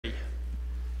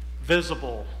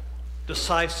visible,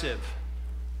 decisive,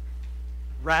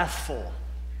 wrathful,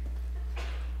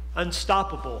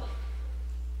 unstoppable,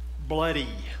 bloody,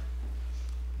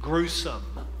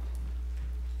 gruesome,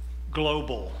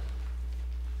 global.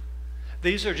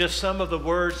 These are just some of the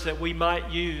words that we might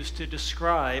use to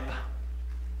describe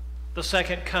the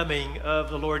second coming of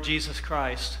the Lord Jesus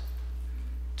Christ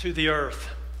to the earth.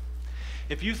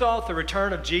 If you thought the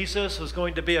return of Jesus was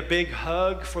going to be a big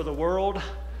hug for the world,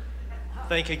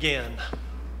 think again.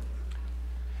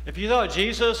 If you thought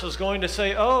Jesus was going to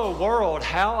say, "Oh, world,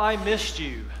 how I missed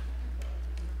you,"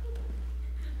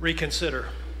 reconsider.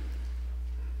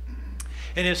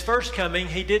 In his first coming,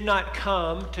 he did not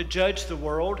come to judge the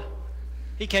world.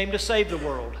 He came to save the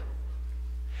world.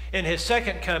 In his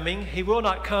second coming, he will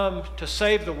not come to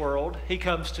save the world. He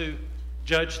comes to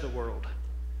judge the world.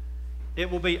 It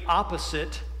will be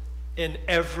opposite in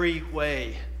every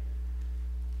way.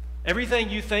 Everything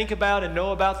you think about and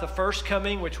know about the first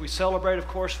coming, which we celebrate, of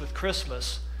course, with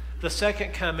Christmas, the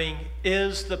second coming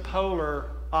is the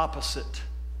polar opposite.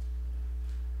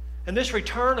 And this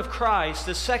return of Christ,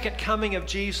 this second coming of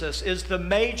Jesus, is the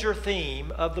major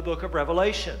theme of the book of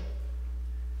Revelation.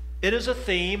 It is a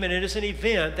theme and it is an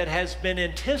event that has been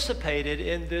anticipated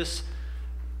in this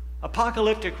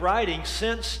apocalyptic writing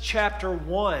since chapter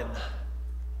 1.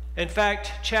 In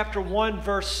fact, chapter 1,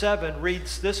 verse 7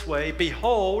 reads this way,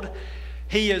 "Behold,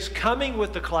 he is coming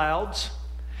with the clouds,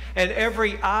 and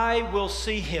every eye will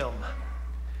see him,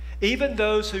 even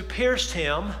those who pierced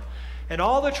him, and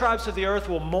all the tribes of the earth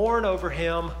will mourn over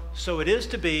him. So it is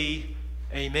to be.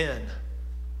 Amen."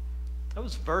 That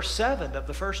was verse 7 of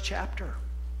the first chapter.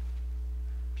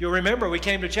 If you'll remember, we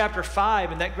came to chapter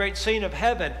 5 and that great scene of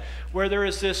heaven where there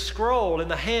is this scroll in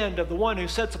the hand of the one who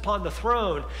sits upon the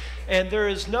throne, and there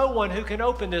is no one who can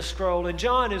open this scroll, and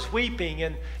John is weeping,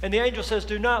 and the angel says,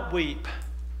 "Do not weep,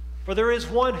 for there is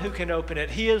one who can open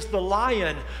it. He is the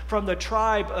Lion from the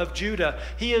tribe of Judah.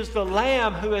 He is the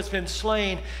Lamb who has been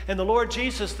slain." And the Lord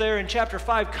Jesus there in chapter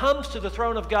 5 comes to the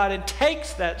throne of God and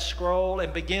takes that scroll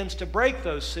and begins to break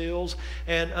those seals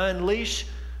and unleash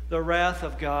the wrath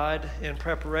of God in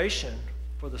preparation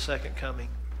for the second coming.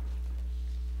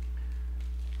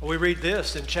 We read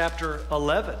this in chapter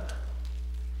 11.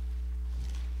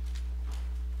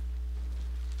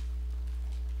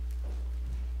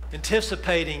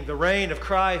 Anticipating the reign of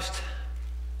Christ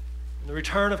and the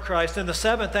return of Christ. And the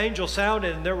seventh angel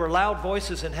sounded, and there were loud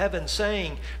voices in heaven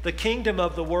saying, "The kingdom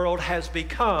of the world has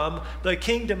become the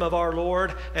kingdom of our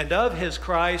Lord and of his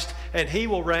Christ, and he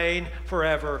will reign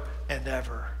forever and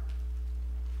ever."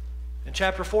 In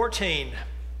chapter 14,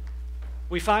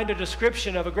 we find a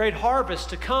description of a great harvest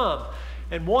to come.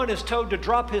 And one is told to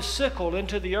drop his sickle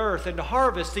into the earth and to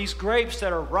harvest these grapes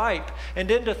that are ripe, and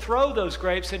then to throw those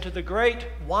grapes into the great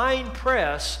wine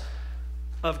press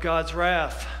of God's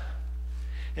wrath.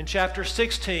 In chapter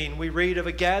 16, we read of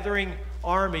a gathering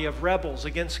army of rebels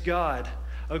against God,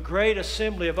 a great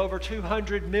assembly of over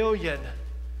 200 million,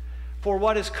 for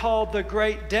what is called the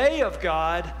great day of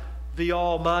God, the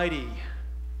Almighty.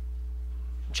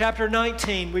 In chapter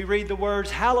 19, we read the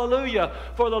words, "Hallelujah,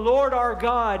 for the Lord our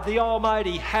God, the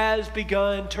Almighty, has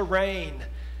begun to reign,"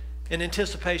 in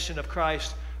anticipation of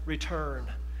Christ's return.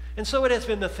 And so it has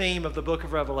been the theme of the book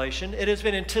of Revelation. It has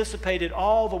been anticipated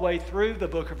all the way through the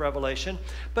book of Revelation,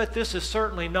 but this is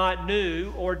certainly not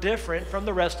new or different from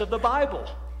the rest of the Bible.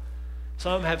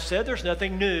 Some have said there's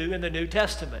nothing new in the New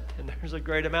Testament, and there's a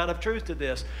great amount of truth to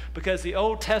this, because the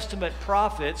Old Testament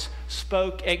prophets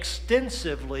spoke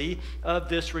extensively of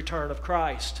this return of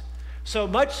Christ. So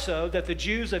much so that the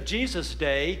Jews of Jesus'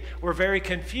 day were very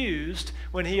confused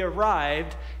when he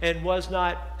arrived and was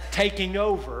not taking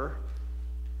over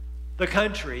the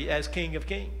country as King of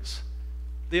Kings.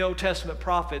 The Old Testament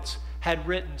prophets had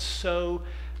written so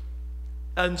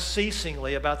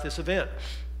unceasingly about this event.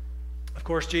 Of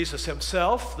course, Jesus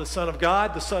himself, the Son of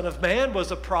God, the Son of Man,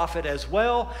 was a prophet as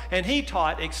well, and he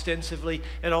taught extensively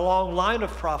in a long line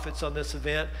of prophets on this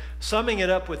event, summing it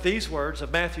up with these words of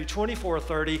Matthew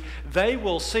 24:30, "They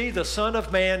will see the Son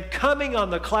of Man coming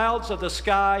on the clouds of the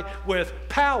sky with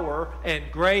power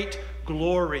and great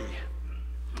glory."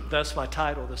 That's my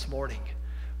title this morning,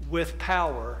 "With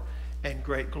Power and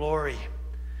Great Glory."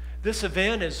 This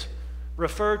event is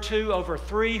referred to over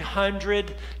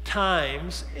 300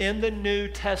 times in the New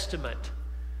Testament.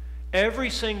 Every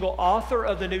single author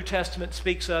of the New Testament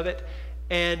speaks of it,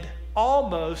 and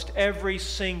almost every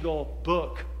single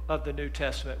book of the New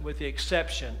Testament, with the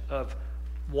exception of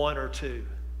one or two.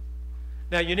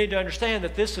 Now, you need to understand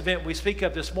that this event we speak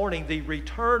of this morning, the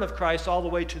return of Christ all the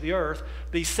way to the earth,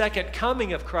 the second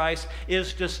coming of Christ,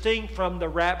 is distinct from the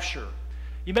rapture.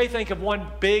 You may think of one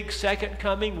big second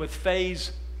coming with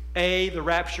phase A, the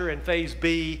rapture, and phase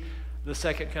B, the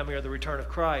second coming or the return of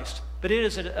Christ. But it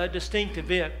is a distinct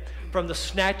event from the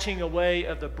snatching away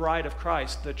of the bride of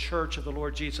Christ, the church of the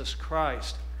Lord Jesus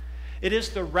Christ. It is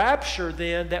the rapture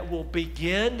then that will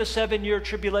begin the 7-year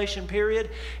tribulation period.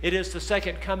 It is the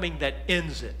second coming that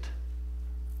ends it,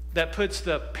 that puts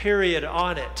the period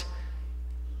on it.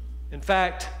 In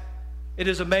fact, it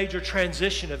is a major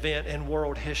transition event in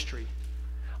world history.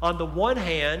 On the one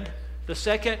hand, the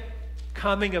second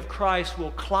coming of Christ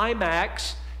will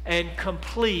climax and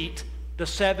complete the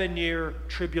 7-year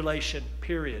tribulation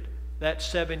period, that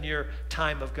 7-year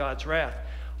time of God's wrath.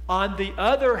 On the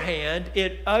other hand,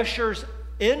 it ushers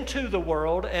into the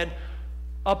world and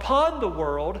upon the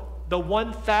world the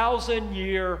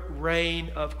 1,000-year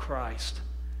reign of Christ.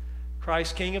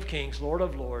 Christ, King of Kings, Lord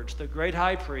of Lords, the great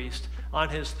high priest on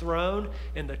his throne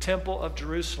in the temple of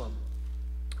Jerusalem,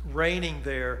 reigning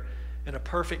there in a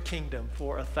perfect kingdom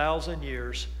for 1,000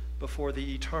 years before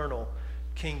the eternal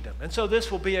kingdom. And so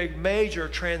this will be a major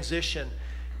transition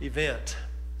event.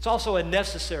 It's also a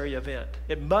necessary event.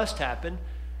 It must happen.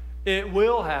 It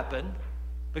will happen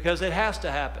because it has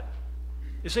to happen.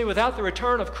 You see, without the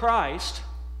return of Christ,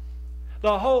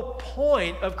 the whole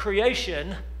point of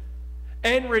creation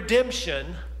and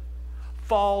redemption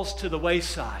falls to the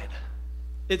wayside.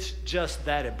 It's just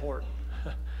that important.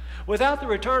 Without the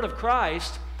return of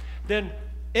Christ, then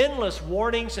endless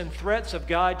warnings and threats of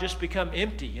God just become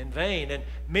empty and vain, and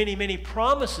many, many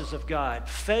promises of God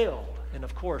fail. And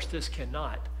of course, this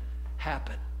cannot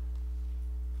happen.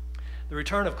 The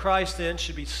return of Christ then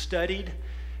should be studied,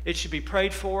 it should be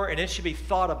prayed for, and it should be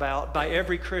thought about by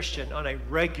every Christian on a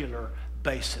regular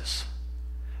basis.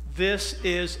 This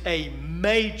is a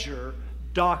major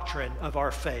doctrine of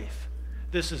our faith.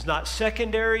 This is not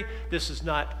secondary. This is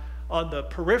not on the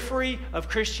periphery of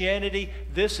Christianity.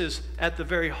 This is at the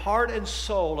very heart and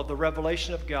soul of the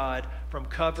revelation of God from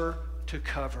cover to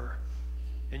cover.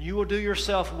 And you will do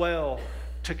yourself well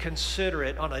to consider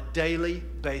it on a daily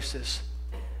basis,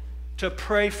 to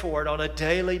pray for it on a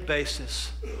daily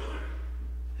basis.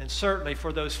 And certainly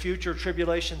for those future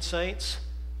tribulation saints,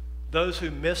 those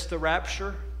who missed the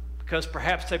rapture because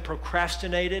perhaps they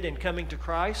procrastinated in coming to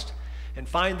Christ and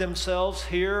find themselves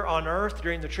here on earth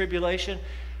during the tribulation,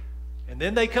 and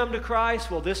then they come to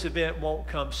Christ, well, this event won't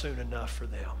come soon enough for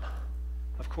them.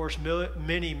 Of course,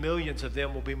 many millions of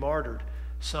them will be martyred.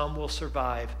 Some will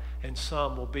survive, and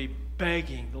some will be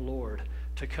begging the Lord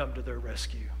to come to their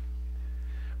rescue.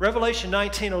 Revelation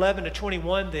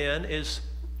 19:11-21 then is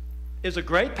a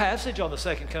great passage on the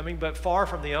second coming, but far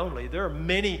from the only. There are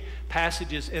many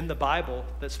passages in the Bible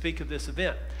that speak of this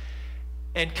event.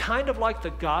 And kind of like the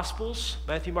Gospels,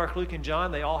 Matthew, Mark, Luke, and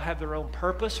John, they all have their own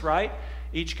purpose, right?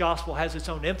 Each Gospel has its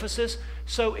own emphasis.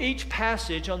 So each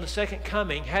passage on the second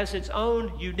coming has its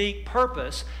own unique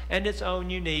purpose and its own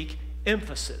unique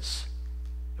emphasis.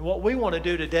 And what we want to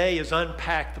do today is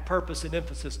unpack the purpose and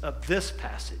emphasis of this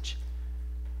passage.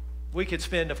 We could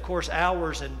spend, of course,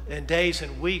 hours and days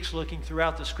and weeks looking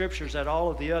throughout the Scriptures at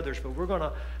all of the others, but we're going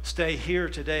to stay here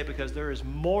today because there is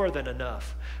more than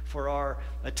enough for our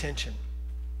attention.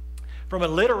 From a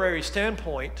literary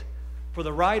standpoint, for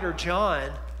the writer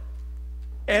John,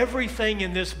 everything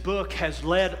in this book has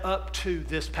led up to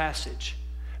this passage.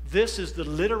 This is the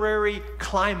literary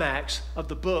climax of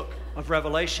the book of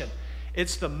Revelation.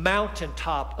 It's the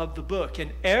mountaintop of the book,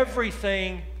 and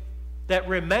everything that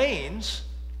remains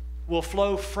will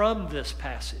flow from this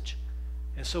passage.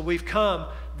 And so we've come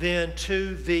then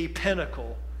to the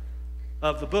pinnacle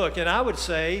of the book. And I would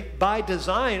say, by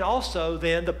design also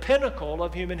then, the pinnacle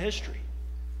of human history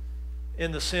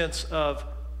in the sense of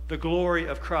the glory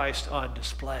of Christ on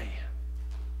display.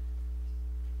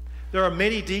 There are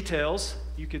many details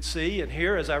you could see and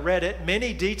hear as I read it,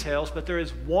 many details, but there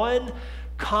is one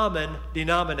common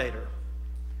denominator.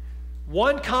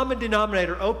 One common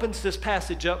denominator opens this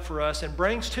passage up for us and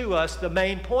brings to us the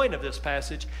main point of this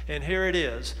passage, and here it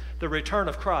is. The return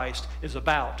of Christ is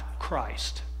about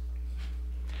Christ.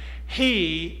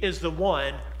 He is the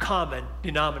one common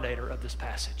denominator of this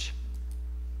passage.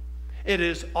 It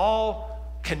is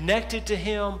all connected to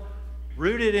Him,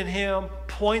 rooted in Him,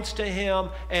 points to Him,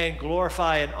 and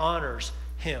glorifies and honors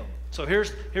Him. So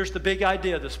here's the big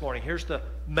idea this morning. Here's the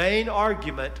main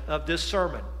argument of this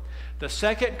sermon. The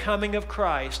second coming of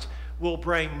Christ will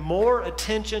bring more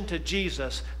attention to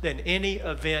Jesus than any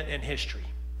event in history.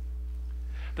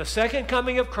 The second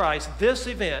coming of Christ, this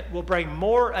event, will bring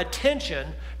more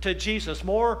attention to Jesus,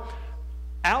 more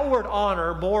outward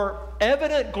honor, more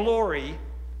evident glory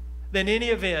than any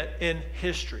event in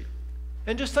history.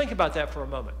 And just think about that for a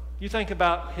moment. You think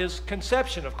about his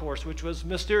conception, of course, which was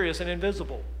mysterious and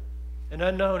invisible and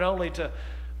unknown only to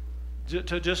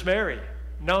just Mary,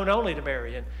 known only to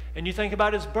Mary. And you think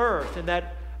about his birth in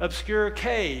that obscure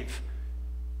cave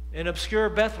in obscure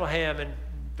Bethlehem, and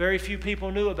very few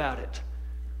people knew about it.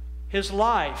 His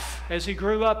life as he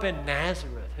grew up in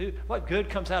Nazareth. What good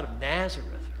comes out of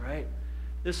Nazareth, right?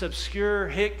 This obscure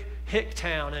hick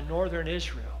town in northern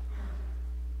Israel.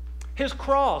 His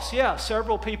cross, yeah,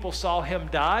 several people saw him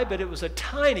die, but it was a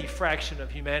tiny fraction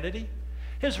of humanity.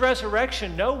 His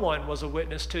resurrection, no one was a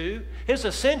witness to. His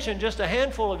ascension, just a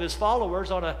handful of his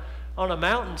followers on a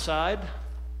mountainside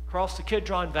across the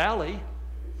Kidron Valley.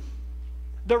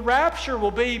 The rapture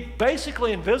will be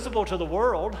basically invisible to the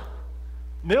world.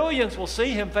 Millions will see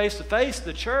him face to face,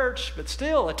 the church, but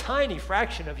still a tiny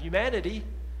fraction of humanity.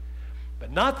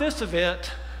 But not this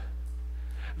event.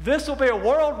 This will be a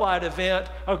worldwide event,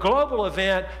 a global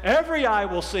event. Every eye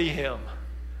will see him.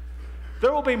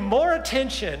 There will be more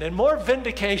attention and more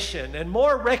vindication and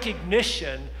more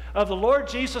recognition of the Lord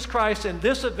Jesus Christ in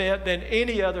this event than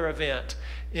any other event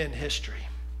in history.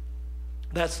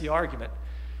 That's the argument.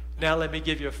 Now let me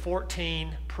give you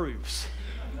 14 proofs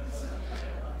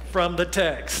from the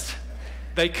text.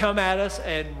 They come at us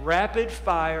in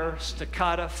rapid-fire,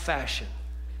 staccato fashion.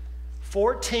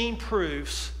 14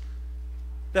 proofs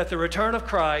that the return of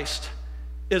Christ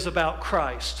is about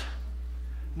Christ.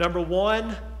 Number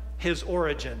one, his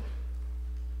origin.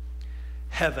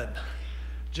 Heaven.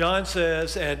 John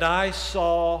says, and I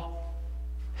saw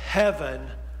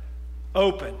heaven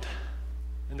opened.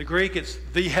 In the Greek, it's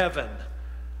the heaven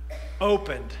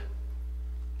opened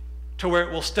to where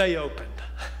it will stay opened.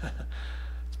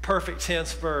 It's perfect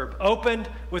tense verb. Opened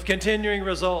with continuing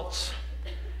results.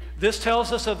 This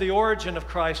tells us of the origin of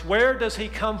Christ. Where does he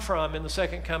come from in the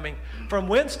second coming? From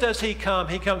whence does he come?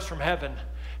 He comes from heaven.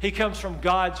 He comes from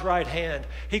God's right hand.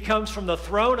 He comes from the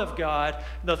throne of God,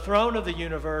 the throne of the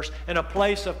universe, in a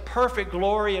place of perfect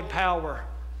glory and power,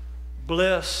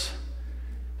 bliss.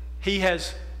 He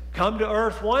has come to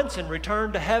earth once and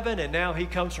returned to heaven, and now he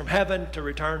comes from heaven to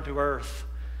return to earth.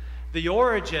 The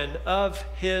origin of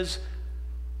his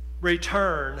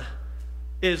return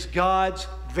is God's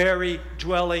very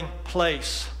dwelling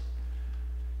place.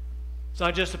 It's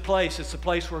not just a place, it's a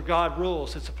place where God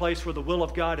rules. It's a place where the will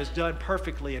of God is done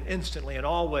perfectly and instantly and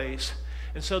always.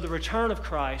 And so the return of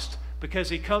Christ, because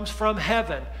he comes from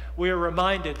heaven, we are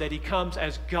reminded that he comes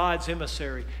as God's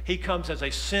emissary. He comes as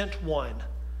a sent one.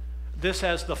 This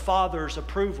has the Father's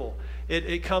approval.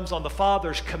 It comes on the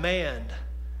Father's command.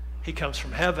 He comes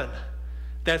from heaven.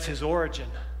 That's his origin.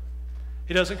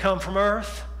 He doesn't come from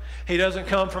earth. He doesn't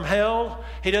come from hell.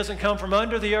 He doesn't come from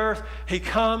under the earth. He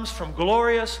comes from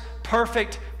glorious,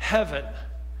 perfect heaven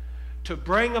to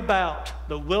bring about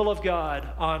the will of God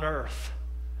on earth.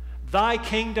 Thy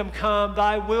kingdom come,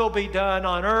 thy will be done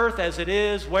on earth as it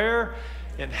is, where?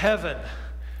 In heaven,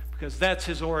 because that's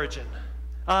his origin.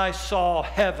 I saw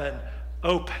heaven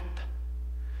opened.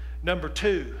 Number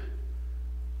two,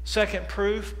 second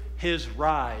proof, his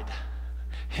ride,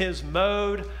 his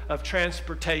mode of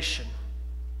transportation.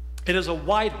 It is a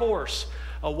white horse,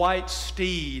 a white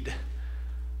steed,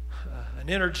 an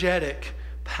energetic,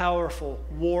 powerful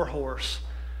war horse.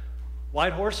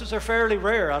 White horses are fairly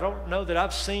rare. I don't know that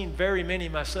I've seen very many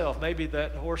myself. Maybe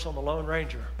that horse on the Lone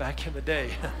Ranger back in the day.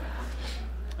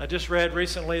 I just read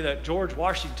recently that George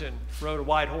Washington rode a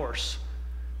white horse.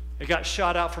 It got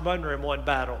shot out from under him one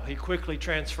battle. He quickly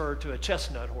transferred to a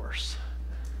chestnut horse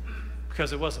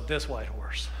because it wasn't this white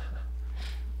horse.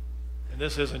 And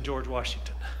this isn't George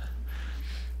Washington.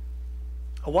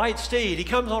 A white steed. He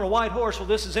comes on a white horse. Well,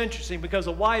 this is interesting because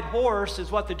a white horse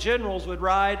is what the generals would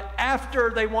ride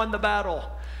after they won the battle.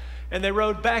 And they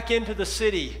rode back into the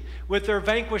city with their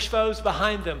vanquished foes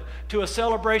behind them to a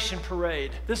celebration parade.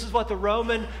 This is what the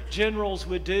Roman generals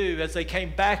would do as they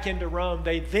came back into Rome.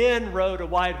 They then rode a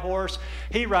white horse.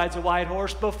 He rides a white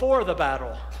horse before the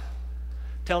battle,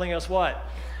 telling us what?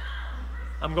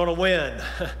 I'm going to win.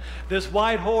 This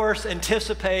white horse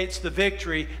anticipates the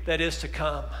victory that is to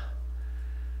come.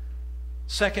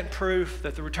 Second proof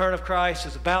that the return of Christ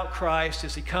is about Christ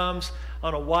is he comes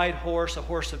on a white horse, a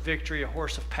horse of victory, a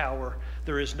horse of power.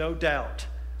 There is no doubt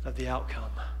of the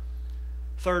outcome.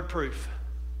 Third proof,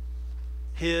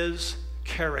 his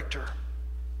character.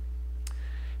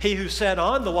 He who sat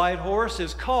on the white horse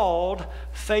is called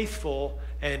faithful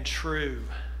and true.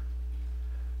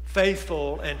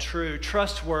 Faithful and true,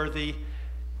 trustworthy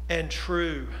and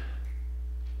true.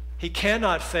 He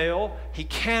cannot fail. He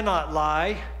cannot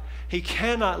lie. He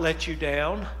cannot let you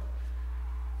down.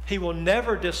 He will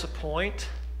never disappoint.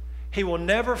 He will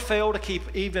never fail to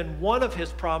keep even one of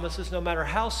his promises, no matter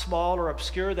how small or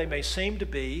obscure they may seem to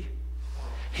be.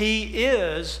 He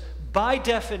is, by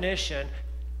definition,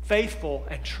 faithful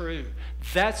and true.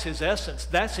 That's his essence.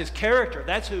 That's his character.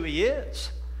 That's who he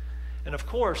is. And of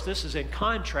course, this is in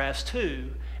contrast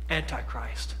to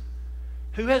Antichrist,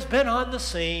 who has been on the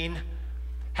scene,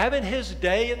 having his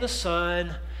day in the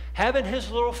sun, having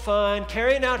his little fun,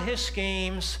 carrying out his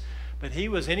schemes. But he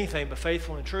was anything but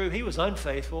faithful and true. He was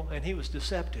unfaithful and he was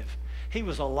deceptive. He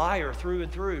was a liar through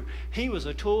and through. He was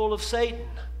a tool of Satan.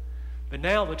 But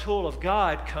now the tool of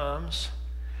God comes,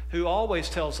 who always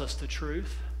tells us the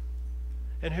truth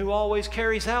and who always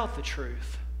carries out the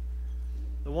truth.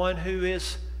 The one who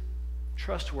is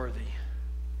trustworthy.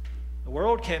 The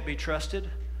world can't be trusted.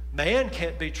 Man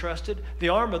can't be trusted. The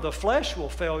arm of the flesh will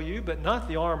fail you, but not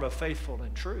the arm of faithful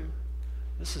and true.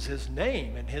 This is his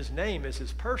name, and his name is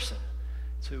his person.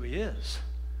 It's who he is.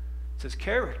 It's his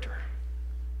character.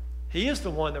 He is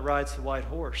the one that rides the white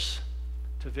horse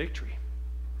to victory.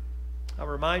 I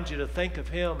remind you to think of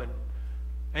him and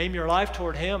aim your life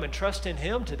toward him and trust in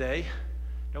him today.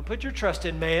 Don't put your trust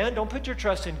in man. Don't put your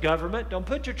trust in government. Don't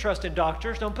put your trust in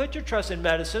doctors. Don't put your trust in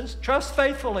medicines. Trust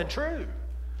faithful and true.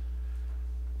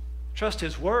 Trust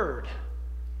his word.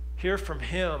 Hear from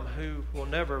him who will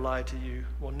never lie to you,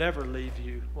 will never leave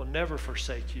you, will never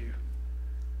forsake you.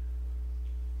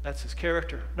 That's his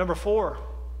character. Number 4,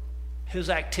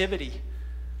 his activity.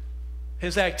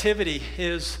 His activity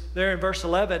is there in verse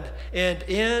 11. And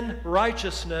in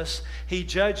righteousness he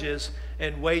judges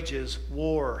and wages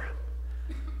war.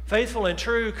 Faithful and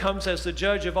true comes as the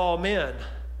judge of all men,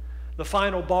 the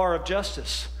final bar of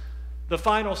justice, the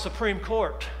final Supreme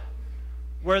Court,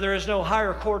 where there is no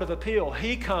higher court of appeal.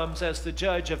 He comes as the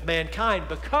judge of mankind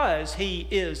because he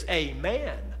is a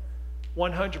man.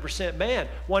 100% man,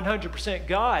 100%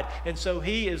 God. And so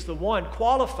he is the one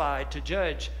qualified to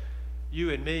judge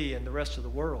you and me and the rest of the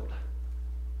world.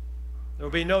 There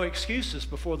will be no excuses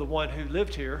before the one who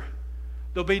lived here.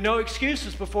 There'll be no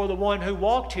excuses before the one who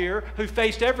walked here, who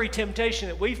faced every temptation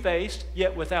that we faced,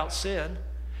 yet without sin,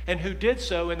 and who did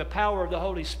so in the power of the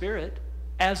Holy Spirit,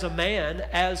 as a man,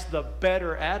 as the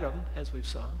better Adam, as we've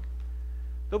sung.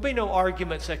 There'll be no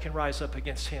arguments that can rise up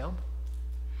against him.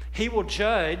 He will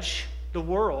judge the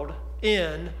world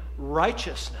in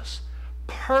righteousness,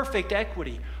 perfect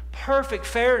equity, perfect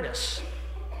fairness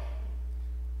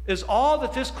is all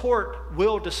that this court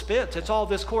will dispense. It's all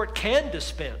this court can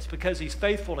dispense because he's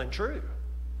faithful and true.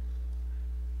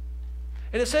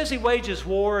 And it says he wages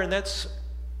war, and that's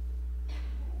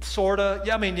sort of,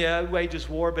 he wages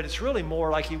war, but it's really more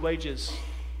like he wages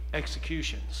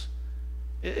executions.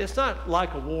 It's not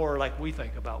like a war like we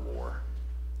think about war.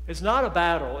 It's not a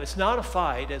battle. It's not a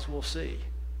fight, as we'll see.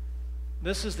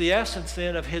 This is the essence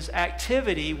then of his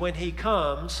activity when he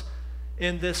comes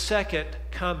in this second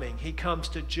coming. He comes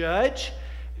to judge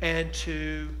and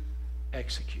to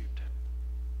execute.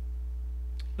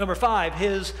 Number 5,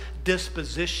 his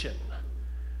disposition.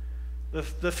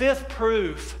 The fifth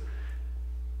proof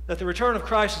that the return of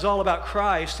Christ is all about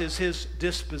Christ is his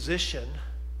disposition.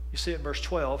 You see it in verse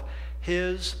 12.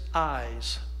 His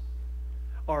eyes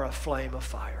are a flame of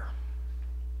fire.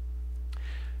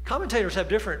 Commentators have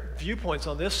different viewpoints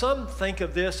on this. Some think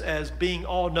of this as being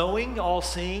all-knowing,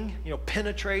 all-seeing,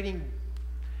 penetrating.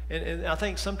 And I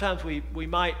think sometimes we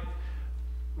might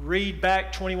read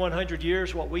back 2,100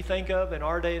 years what we think of in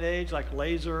our day and age, like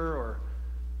laser or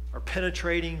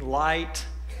penetrating light.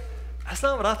 That's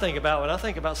not what I think about when I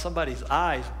think about somebody's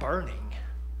eyes burning.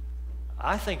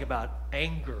 I think about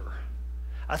anger.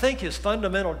 I think his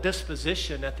fundamental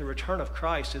disposition at the return of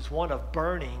Christ is one of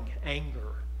burning anger.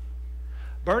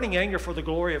 Burning anger for the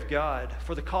glory of God,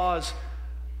 for the cause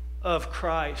of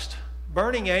Christ.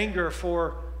 Burning anger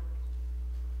for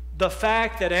the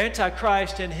fact that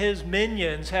Antichrist and his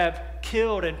minions have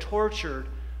killed and tortured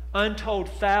untold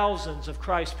thousands of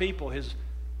Christ's people,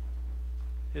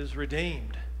 his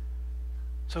redeemed.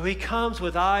 So he comes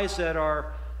with eyes that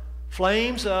are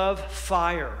flames of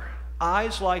fire,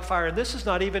 eyes like fire. And this is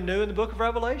not even new in the book of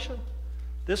Revelation.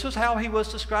 This was how he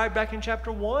was described back in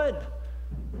chapter 1.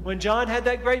 When John had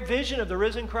that great vision of the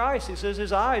risen Christ, he says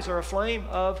his eyes are a flame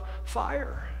of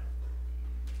fire.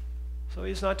 So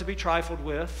he's not to be trifled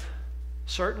with.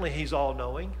 Certainly he's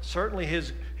all-knowing. Certainly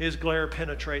his glare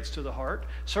penetrates to the heart.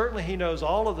 Certainly he knows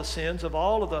all of the sins of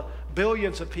all of the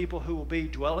billions of people who will be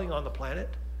dwelling on the planet.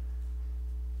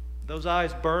 Those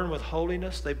eyes burn with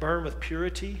holiness. They burn with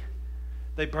purity.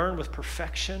 They burn with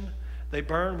perfection. They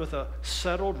burn with a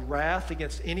settled wrath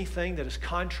against anything that is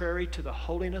contrary to the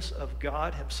holiness of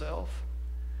God himself.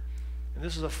 And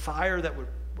this is a fire that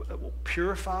will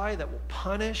purify, that will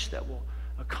punish, that will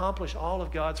accomplish all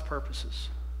of God's purposes.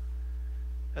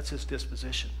 That's his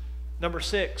disposition. Number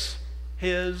 6,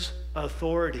 his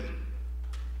authority.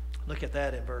 Look at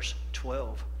that in verse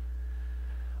 12.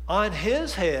 On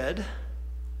his head,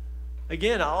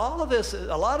 again, a lot of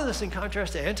this in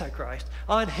contrast to Antichrist.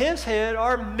 On his head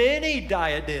are many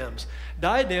diadems.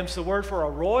 Diadem's the word for a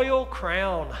royal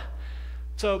crown.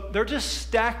 So they're just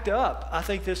stacked up. I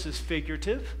think this is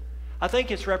figurative. I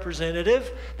think it's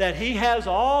representative that he has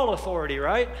all authority,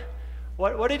 right?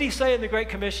 What did he say in the Great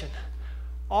Commission?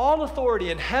 All authority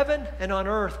in heaven and on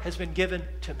earth has been given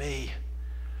to me.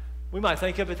 We might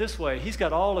think of it this way. He's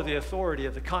got all of the authority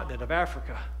of the continent of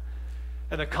Africa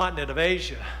and the continent of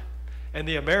Asia and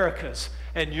the Americas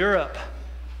and Europe.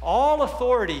 All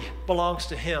authority belongs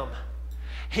to him.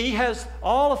 He has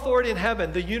all authority in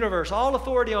heaven, the universe, all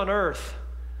authority on earth.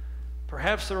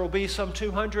 Perhaps there will be some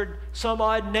 200 some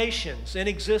odd nations in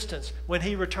existence when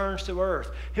he returns to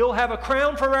earth. He'll have a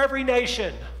crown for every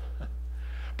nation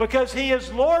because he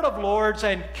is Lord of lords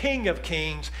and King of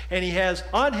kings, and he has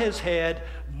on his head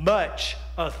much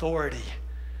authority.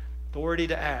 Authority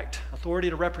to act, authority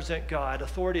to represent God,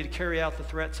 authority to carry out the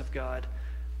threats of God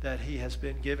that he has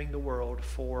been giving the world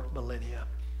for millennia.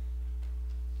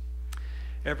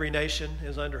 Every nation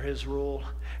is under his rule.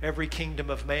 Every kingdom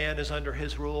of man is under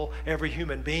his rule. Every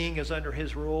human being is under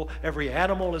his rule. Every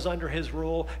animal is under his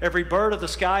rule. Every bird of the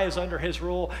sky is under his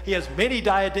rule. He has many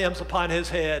diadems upon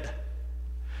his head.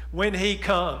 When he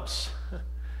comes,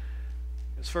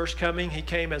 his first coming, he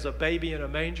came as a baby in a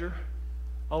manger.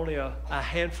 Only a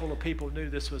handful of people knew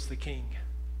this was the king.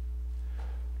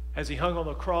 As he hung on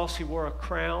the cross, he wore a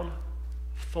crown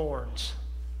of thorns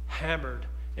hammered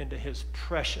into his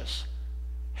precious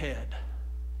head.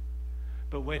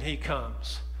 But when he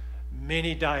comes,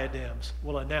 many diadems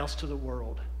will announce to the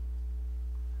world,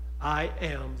 I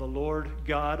am the Lord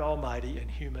God Almighty in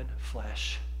human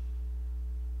flesh.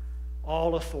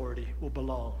 All authority will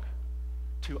belong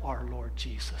to our Lord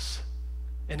Jesus.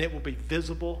 And it will be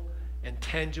visible and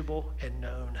tangible and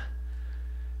known.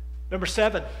 Number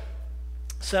 7,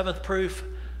 seventh proof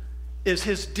is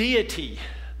his deity.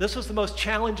 This was the most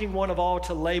challenging one of all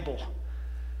to label.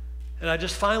 And I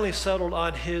just finally settled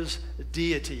on his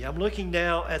deity. I'm looking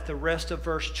now at the rest of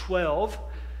verse 12.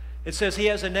 It says, he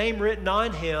has a name written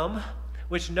on him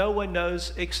which no one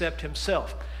knows except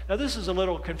himself. Now this is a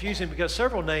little confusing because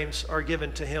several names are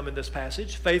given to him in this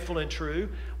passage. Faithful and true,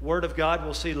 Word of God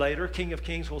we'll see later, King of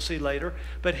Kings we'll see later.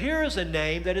 But here is a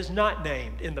name that is not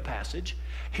named in the passage.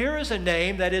 Here is a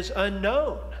name that is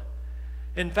unknown.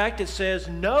 In fact, it says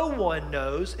no one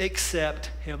knows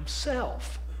except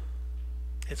himself.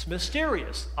 It's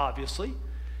mysterious, obviously.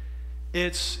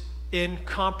 It's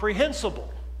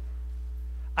incomprehensible.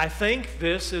 I think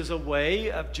this is a way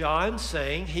of John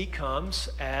saying he comes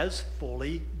as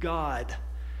fully God.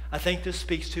 I think this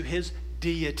speaks to his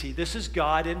deity. This is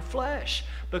God in flesh.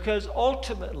 Because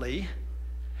ultimately,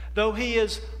 though he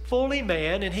is fully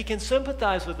man and he can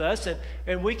sympathize with us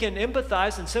and we can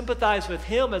empathize and sympathize with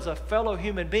him as a fellow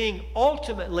human being,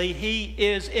 ultimately he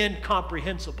is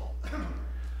incomprehensible,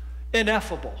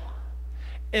 ineffable,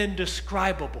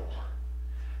 indescribable.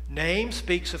 Name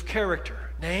speaks of character.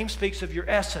 Name speaks of your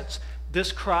essence.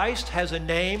 This Christ has a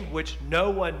name which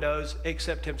no one knows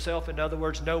except himself. In other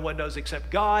words, no one knows except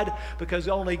God, because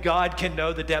only God can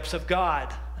know the depths of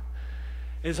God.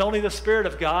 It is only the Spirit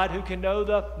of God who can know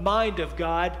the mind of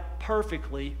God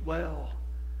perfectly well.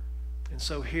 And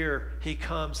so here he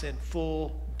comes in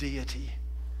full deity.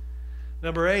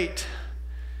 Number 8,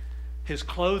 his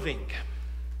clothing.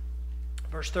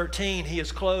 Verse 13, he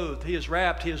is clothed, he is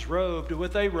wrapped, he is robed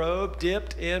with a robe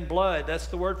dipped in blood. That's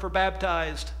the word for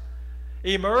baptized.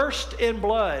 Immersed in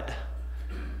blood.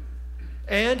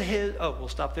 And we'll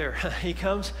stop there. He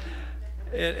comes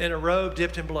in a robe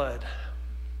dipped in blood.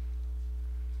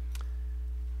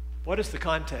 What is the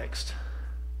context?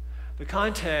 The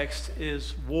context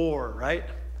is war, right?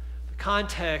 The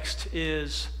context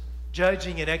is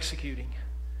judging and executing.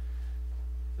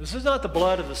 This is not the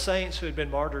blood of the saints who had been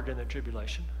martyred in the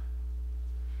tribulation.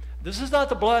 This is not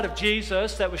the blood of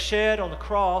Jesus that was shed on the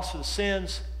cross for the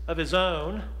sins of his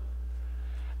own.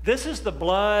 This is the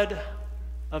blood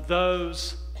of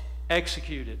those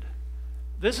executed.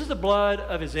 This is the blood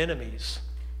of his enemies,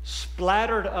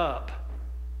 splattered up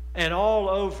and all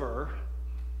over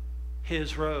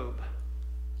his robe.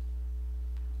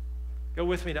 Go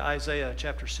with me to Isaiah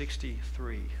chapter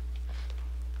 63.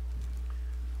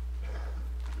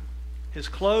 His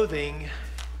clothing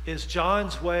is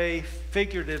John's way,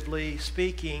 figuratively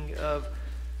speaking, of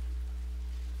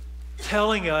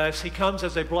telling us he comes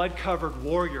as a blood-covered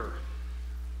warrior.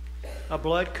 A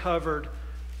blood-covered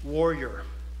warrior.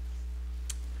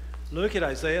 Look at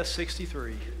Isaiah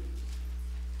 63.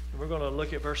 And we're going to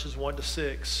look at verses 1 to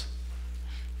 6.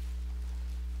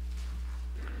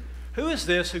 Who is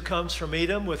this who comes from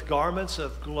Edom with garments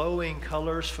of glowing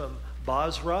colors from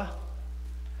Basra?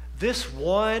 This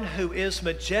one who is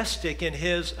majestic in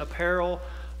his apparel,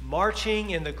 marching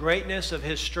in the greatness of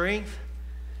his strength?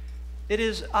 It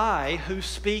is I who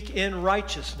speak in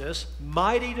righteousness,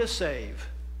 mighty to save.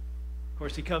 Of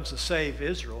course, he comes to save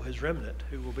Israel, his remnant,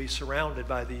 who will be surrounded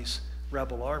by these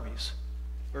rebel armies.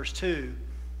 Verse 2,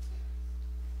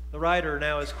 the writer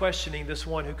now is questioning this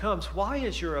one who comes. Why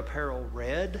is your apparel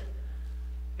red,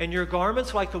 and your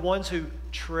garments like the one who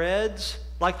treads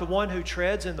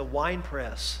in the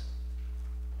winepress?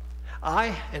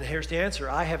 And here's the answer,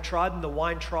 I have trodden the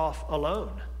wine trough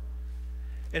alone,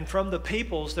 and from the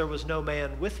peoples there was no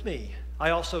man with me. I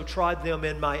also trod them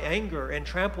in my anger and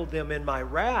trampled them in my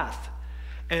wrath,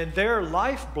 and their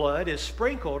lifeblood is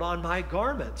sprinkled on my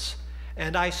garments,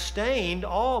 and I stained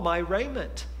all my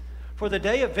raiment. For the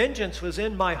day of vengeance was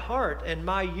in my heart, and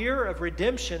my year of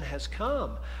redemption has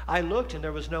come. I looked, and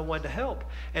there was no one to help,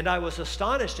 and I was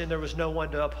astonished, and there was no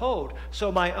one to uphold.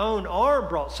 So my own arm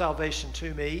brought salvation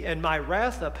to me, and my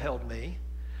wrath upheld me.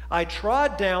 I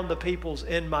trod down the peoples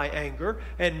in my anger,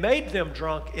 and made them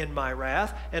drunk in my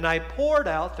wrath, and I poured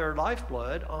out their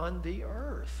lifeblood on the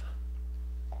earth.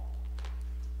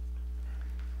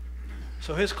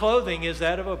 So his clothing is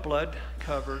that of a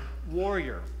blood-covered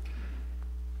warrior.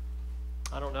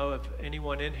 I don't know if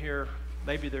anyone in here,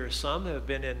 maybe there are some that have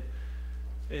been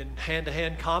in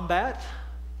hand-to-hand combat.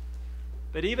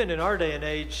 But even in our day and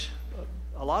age,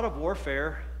 a lot of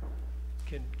warfare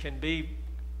can be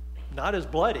not as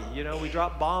bloody. You know, we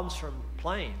drop bombs from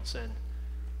planes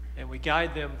and we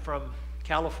guide them from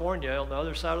California on the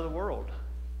other side of the world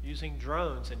using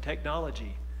drones and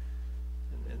technology.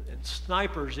 And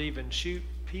snipers even shoot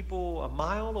people a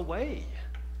mile away.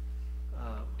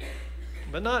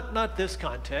 But not this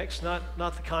context, not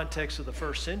the context of the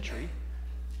first century.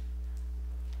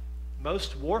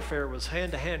 Most warfare was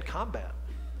hand-to-hand combat.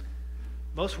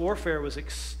 Most warfare was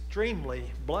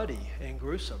extremely bloody and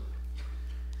gruesome.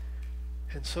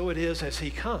 And so it is as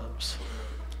he comes,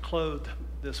 clothed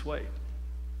this way.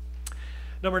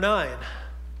 Number 9,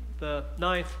 the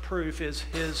 9th proof is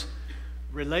his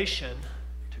relation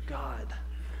to God.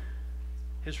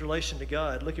 His relation to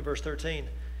God. Look at verse 13.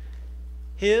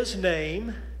 His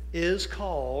name is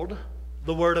called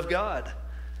the Word of God,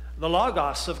 the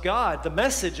Logos of God, the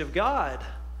message of God.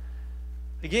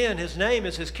 Again, his name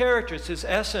is his character, it's his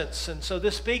essence, and so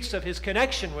this speaks of his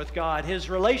connection with God, his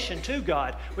relation to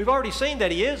God. We've already seen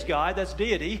that he is God, that's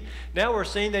deity. Now we're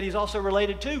seeing that he's also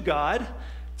related to God.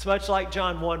 It's much like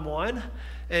John 1:1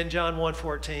 and John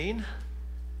 1:14.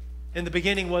 In the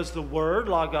beginning was the Word,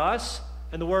 Logos,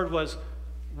 and the Word was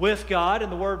with God,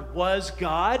 and the Word was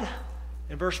God.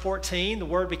 In verse 14, the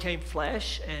Word became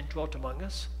flesh and dwelt among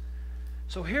us.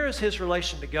 So here is his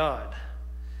relation to God.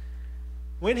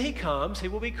 When he comes, he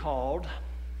will be called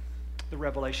the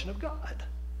revelation of God.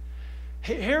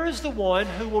 Here is the one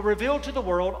who will reveal to the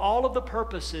world all of the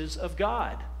purposes of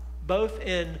God, both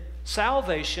in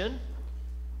salvation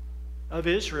of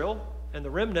Israel and the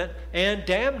remnant, and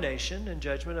damnation and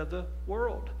judgment of the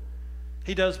world.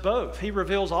 He does both. He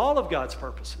reveals all of God's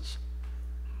purposes.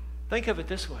 Think of it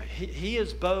this way. He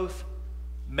is both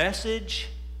message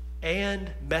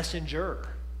and messenger.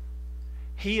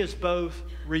 He is both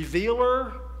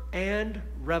revealer and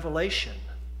revelation.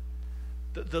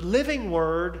 The living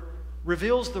Word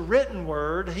reveals the written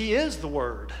Word. He is the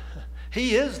Word.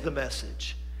 He is the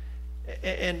message.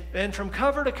 And from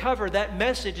cover to cover, that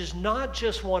message is not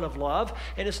just one of love,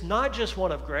 and it's not just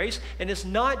one of grace, and it's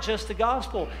not just the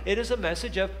gospel. It is a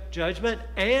message of judgment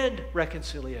and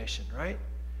reconciliation, right?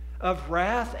 Of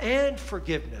wrath and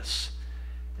forgiveness.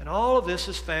 And all of this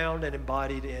is found and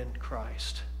embodied in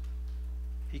Christ.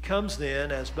 He comes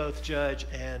then as both judge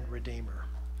and redeemer.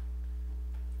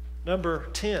 Number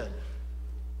 10,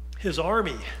 his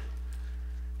army.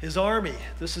 His army.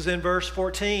 This is in verse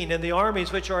 14. And the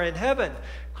armies which are in heaven,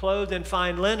 clothed in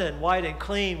fine linen, white and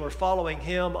clean, were following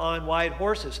him on white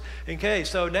horses. Okay,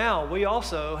 so now we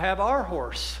also have our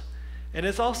horse. And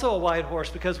it's also a white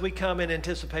horse because we come in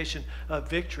anticipation of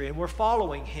victory. And we're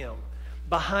following him,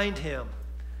 behind him.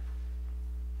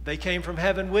 They came from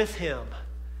heaven with him.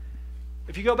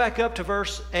 If you go back up to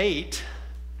verse 8,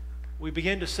 we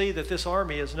begin to see that this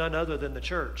army is none other than the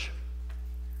church.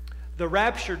 The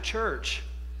raptured church.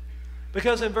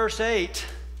 Because in verse 8,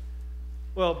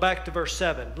 well, back to verse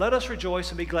 7. Let us rejoice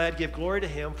and be glad, give glory to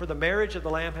him, for the marriage of the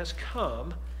Lamb has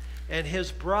come, and his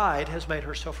bride has made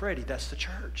herself ready. That's the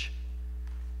church.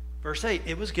 Verse 8,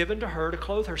 it was given to her to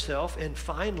clothe herself in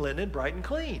fine linen, bright and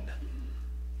clean.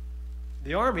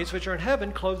 The armies which are in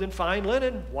heaven clothed in fine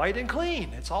linen, white and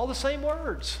clean. It's all the same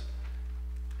words.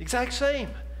 Exact same.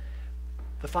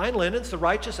 The fine linen's the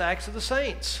righteous acts of the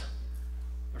saints.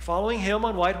 They're following him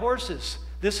on white horses.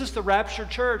 This is the raptured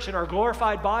church in our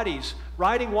glorified bodies,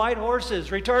 riding white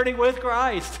horses, returning with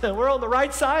Christ. We're on the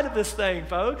right side of this thing,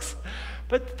 folks.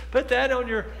 Put that on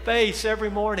your face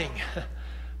every morning.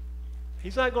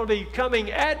 He's not going to be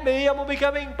coming at me. I'm going to be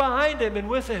coming behind him and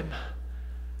with him.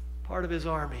 Part of his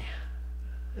army.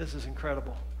 This is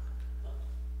incredible.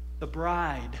 The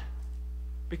bride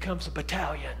becomes a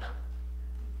battalion.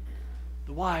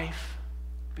 The wife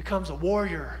becomes a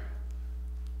warrior.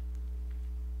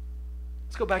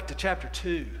 Let's go back to chapter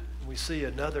 2, and we see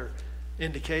another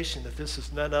indication that this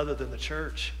is none other than the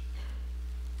church.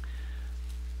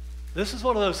 This is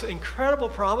one of those incredible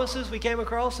promises we came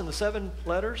across in the 7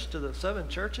 letters to the 7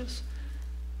 churches.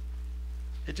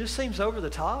 It just seems over the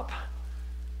top.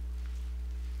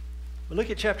 But look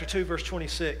at chapter 2, verse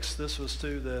 26. This was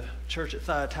to the church at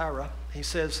Thyatira. He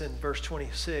says in verse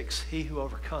 26, he who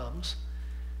overcomes.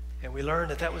 And we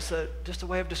learned that that was just a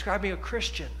way of describing a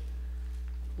Christian.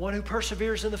 One who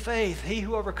perseveres in the faith. He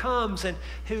who overcomes and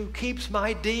who keeps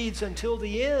my deeds until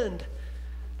the end.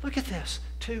 Look at this.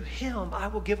 To him I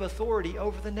will give authority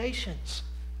over the nations.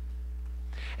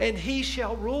 And he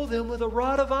shall rule them with a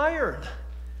rod of iron.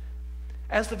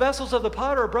 As the vessels of the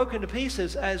potter are broken to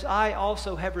pieces, as I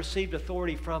also have received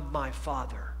authority from my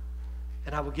Father.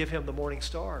 And I will give him the morning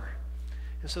star.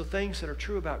 And so things that are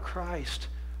true about Christ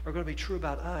are going to be true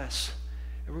about us.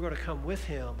 And we're going to come with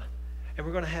him. And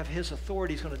we're going to have his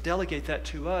authority. He's going to delegate that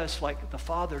to us like the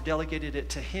Father delegated it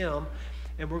to him.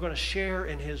 And we're going to share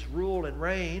in his rule and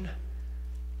reign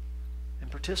and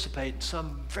participate in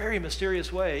some very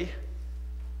mysterious way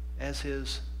as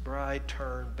his bride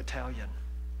turned battalion.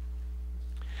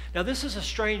 Now this is a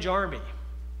strange army.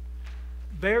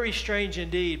 Very strange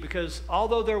indeed, because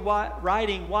although they're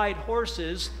riding white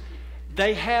horses,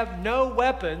 they have no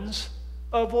weapons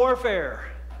of warfare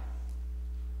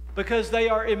because they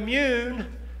are immune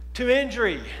to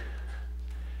injury.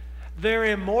 They're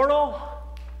immortal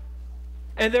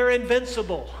and they're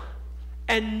invincible,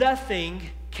 and nothing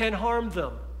can harm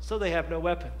them, so they have no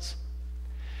weapons.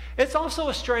 It's also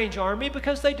a strange army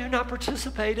because they do not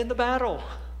participate in the battle.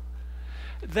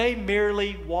 They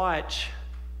merely watch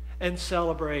and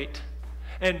celebrate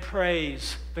and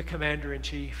praise the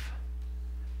commander-in-chief.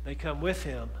 They come with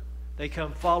him, they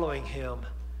come following him,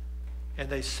 and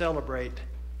they celebrate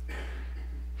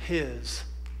his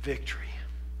victory.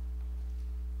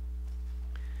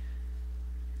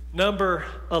 Number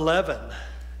 11,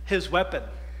 his weapon.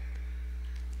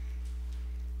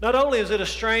 Not only is it a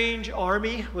strange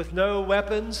army with no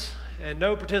weapons and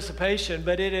no participation,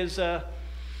 but it is a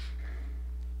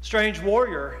strange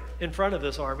warrior in front of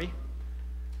this army,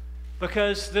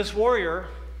 because this warrior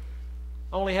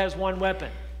only has one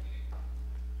weapon.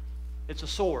 It's a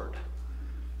sword.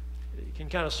 It can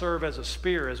kind of serve as a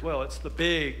spear as well. It's the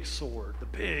big sword, the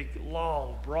big,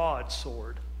 long, broad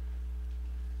sword.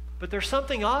 But there's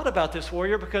something odd about this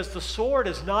warrior, because the sword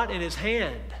is not in his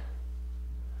hand.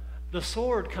 The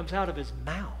sword comes out of his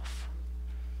mouth.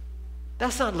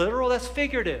 That's not literal, that's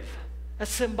figurative. That's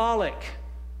symbolic.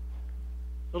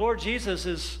 The Lord Jesus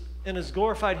is in his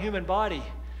glorified human body.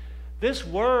 This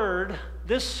word,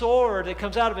 this sword that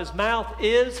comes out of his mouth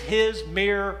is his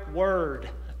mere word.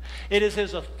 It is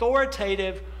his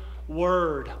authoritative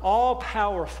word, all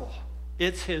powerful.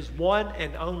 It's his one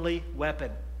and only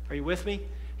weapon. Are you with me?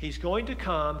 He's going to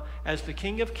come as the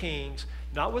King of Kings,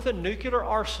 not with a nuclear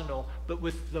arsenal, but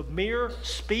with the mere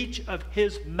speech of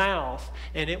his mouth,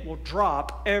 and it will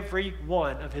drop every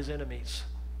one of his enemies.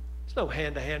 There's no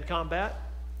hand-to-hand combat.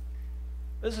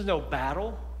 This is no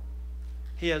battle.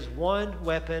 He has one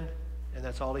weapon, and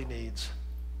that's all he needs.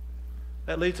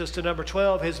 That leads us to number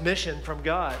 12, his mission from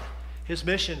God. His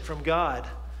mission from God.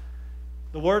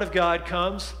 The Word of God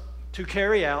comes to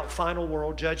carry out final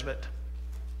world judgment.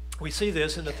 We see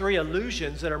this in the 3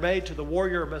 allusions that are made to the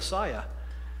warrior Messiah.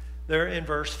 They're in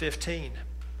verse 15.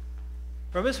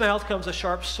 From his mouth comes a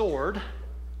sharp sword.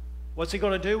 What's he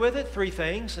going to do with it? 3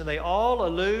 things, and they all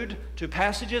allude to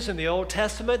passages in the Old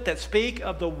Testament that speak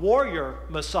of the warrior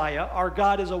Messiah. Our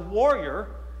God is a warrior.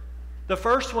 The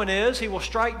first one is he will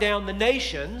strike down the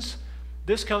nations.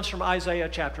 This comes from Isaiah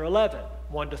chapter 11,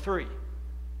 1-3.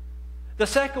 The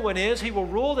second one is he will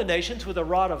rule the nations with a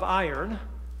rod of iron.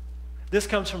 This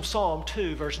comes from Psalm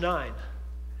 2, verse 9.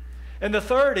 And the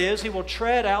third is he will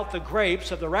tread out the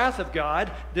grapes of the wrath of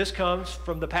God. This comes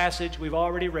from the passage we've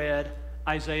already read,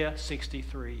 Isaiah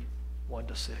 63,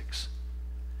 1-6.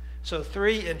 So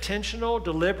 3 intentional,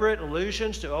 deliberate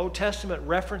allusions to Old Testament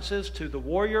references to the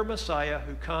warrior Messiah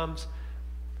who comes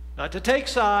not to take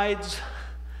sides,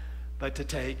 but to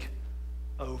take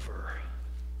over.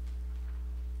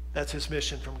 That's his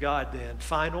mission from God then.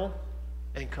 Final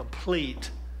and complete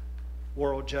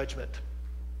world judgment.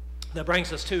 That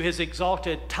brings us to his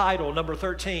exalted title, number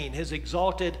 13. His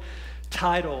exalted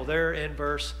title there in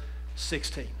verse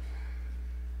 16.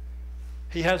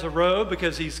 He has a robe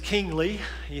because he's kingly.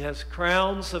 He has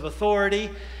crowns of authority.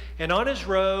 And on his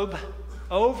robe,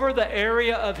 over the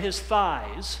area of his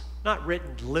thighs, not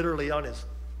written literally on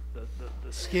the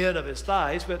skin of his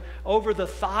thighs, but over the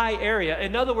thigh area.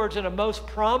 In other words, in a most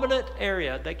prominent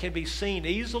area that can be seen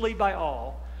easily by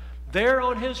all, there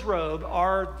on his robe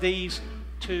are these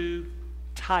 2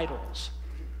 titles.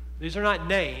 These are not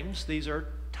names, these are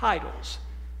titles.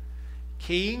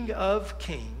 King of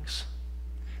Kings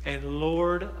and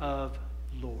Lord of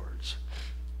Lords.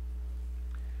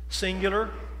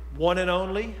 Singular, one and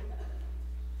only,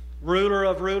 ruler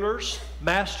of rulers,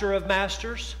 master of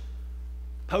masters,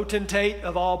 potentate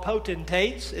of all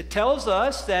potentates. It tells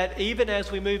us that even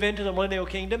as we move into the millennial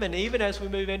kingdom and even as we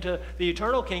move into the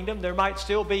eternal kingdom, there might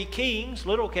still be kings,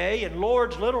 little k, and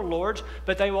lords, little lords,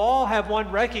 but they will all have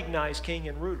one recognized king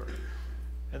and ruler.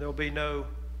 And there will be no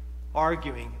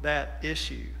arguing that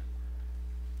issue.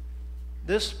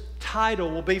 This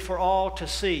title will be for all to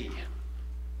see.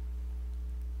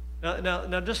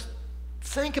 Now just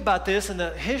think about this in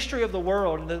the history of the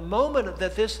world and the moment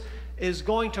that this is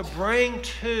going to bring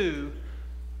to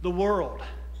the world.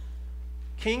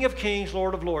 King of Kings,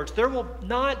 Lord of Lords. There will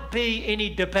not be any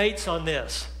debates on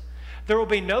this. There will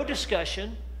be no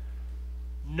discussion,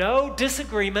 no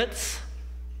disagreements,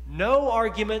 no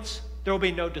arguments. There will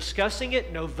be no discussing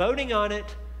it, no voting on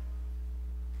it,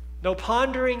 no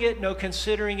pondering it, no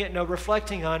considering it, no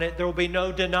reflecting on it. There will be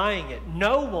no denying it.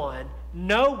 No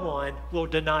one will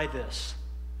deny this.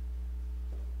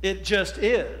 It just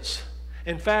is.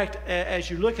 In fact,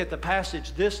 as you look at the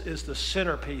passage, this is the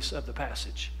centerpiece of the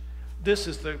passage. This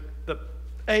is the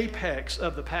apex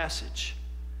of the passage.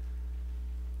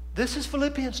 This is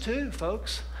Philippians 2,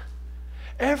 folks.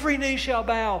 Every knee shall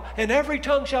bow and every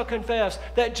tongue shall confess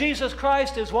that Jesus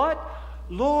Christ is what?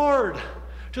 Lord,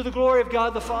 to the glory of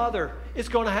God the Father. It's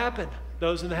going to happen.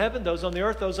 Those in the heaven, those on the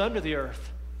earth, those under the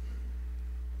earth.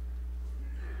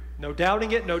 No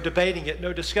doubting it, no debating it,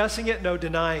 no discussing it, no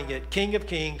denying it. King of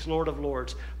Kings, Lord of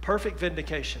Lords. Perfect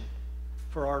vindication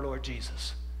for our Lord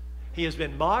Jesus. He has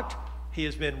been mocked. He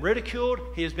has been ridiculed.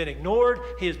 He has been ignored.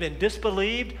 He has been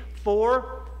disbelieved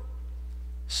for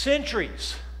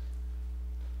centuries.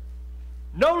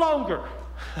 No longer.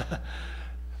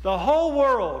 The whole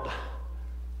world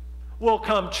will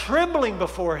come trembling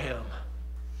before him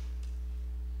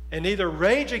and either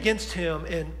rage against him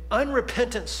in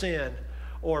unrepentant sin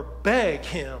or beg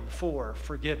him for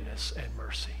forgiveness and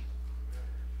mercy.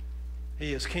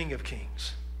 He is King of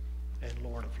Kings and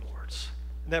Lord of Lords.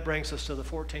 And that brings us to the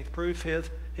 14th proof,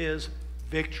 his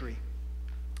victory.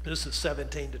 This is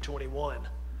 17 to 21.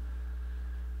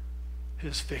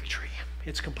 His victory.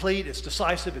 It's complete, it's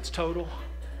decisive, it's total.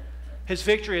 His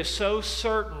victory is so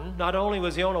certain, not only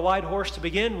was he on a white horse to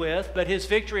begin with, but his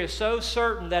victory is so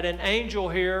certain that an angel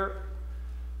here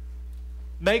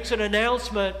makes an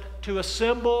announcement to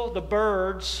assemble the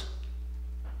birds,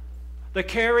 the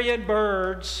carrion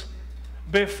birds,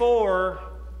 before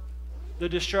the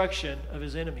destruction of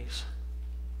his enemies.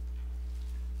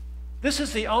 This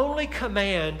is the only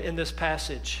command in this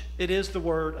passage. It is the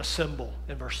word assemble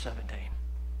in verse 17.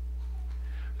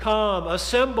 Come,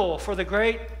 assemble for the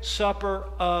great supper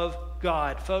of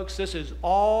God. Folks, this is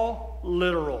all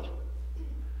literal.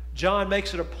 John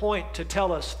makes it a point to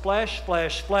tell us flesh,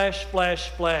 flesh, flesh, flesh,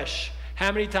 flesh.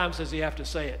 How many times does he have to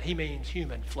say it? He means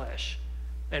human flesh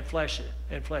and flesh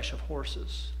of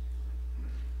horses.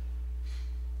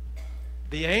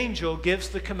 The angel gives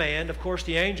the command. Of course,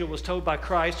 the angel was told by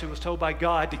Christ, who was told by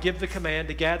God, to give the command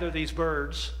to gather these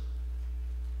birds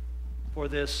for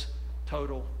this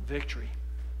total victory.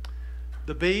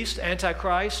 The beast,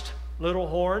 Antichrist, little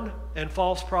horn, and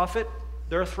false prophet,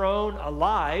 they're thrown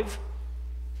alive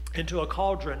into a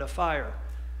cauldron of fire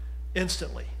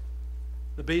instantly.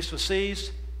 The beast was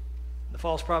seized, the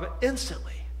false prophet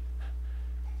instantly.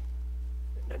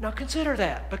 Now consider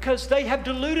that, because they have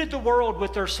deluded the world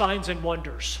with their signs and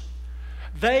wonders.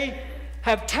 They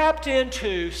have tapped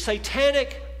into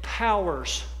satanic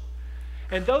powers,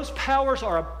 and those powers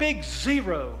are a big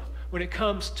zero when it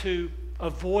comes to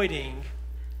avoiding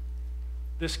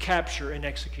this capture and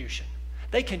execution.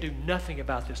 They can do nothing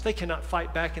about this. They cannot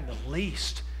fight back in the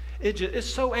least. It's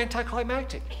so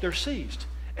anticlimactic. They're seized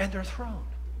and they're thrown.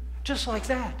 Just like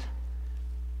that.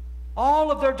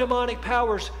 All of their demonic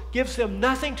powers gives them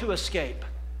nothing to escape.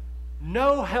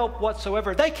 No help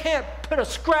whatsoever. They can't put a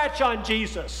scratch on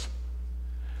Jesus.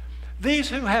 These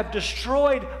who have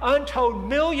destroyed untold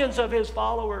millions of his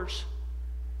followers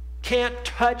can't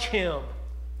touch him.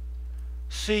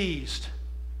 Seized.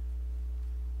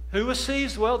 Who was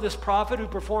seized? Well, this prophet who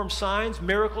performed signs,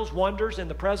 miracles, wonders in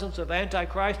the presence of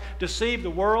Antichrist, deceived the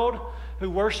world who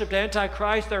worshiped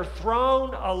Antichrist. They're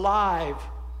thrown alive,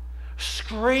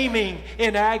 screaming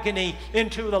in agony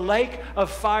into the lake of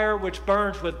fire which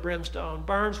burns with brimstone,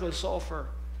 burns with sulfur.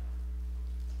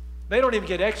 They don't even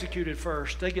get executed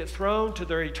first. They get thrown to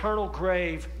their eternal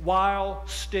grave while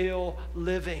still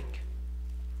living.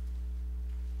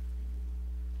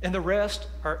 And the rest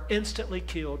are instantly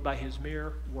killed by his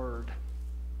mere word.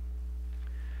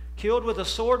 Killed with a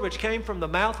sword which came from the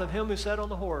mouth of him who sat on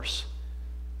the horse.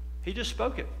 He just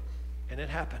spoke it, and it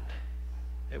happened.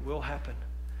 It will happen.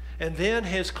 And then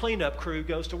his cleanup crew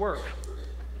goes to work.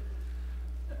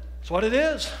 That's what it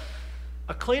is.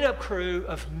 A cleanup crew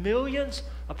of millions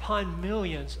upon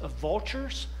millions of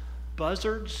vultures,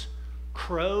 buzzards,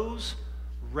 crows,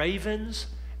 ravens,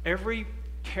 every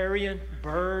carrion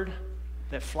bird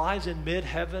that flies in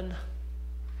mid-heaven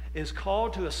is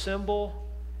called to assemble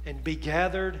and be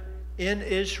gathered in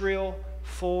Israel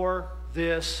for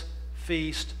this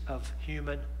feast of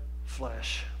human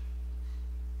flesh.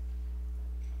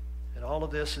 And all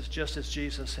of this is just as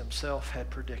Jesus himself had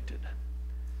predicted.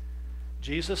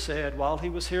 Jesus said while he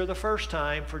was here the first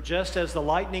time, "For just as the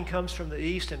lightning comes from the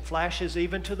east and flashes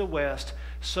even to the west,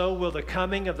 so will the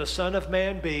coming of the Son of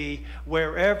Man be.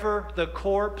 Wherever the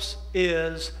corpse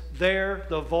is, there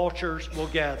the vultures will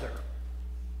gather."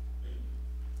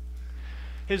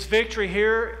 His victory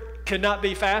here cannot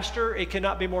be faster. It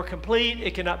cannot be more complete.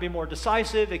 It cannot be more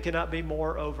decisive. It cannot be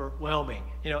more overwhelming.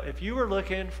 You know, if you were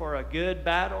looking for a good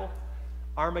battle,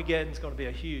 Armageddon's going to be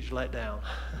a huge letdown.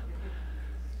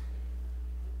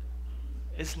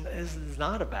 It's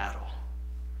not a battle.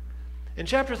 In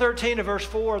chapter 13 of verse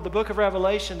 4 of the book of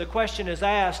Revelation, the question is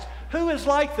asked, who is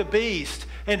like the beast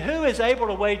and who is able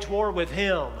to wage war with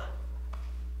him?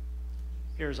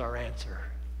 Here's our answer.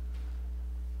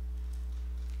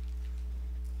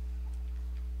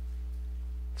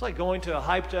 It's like going to a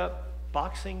hyped up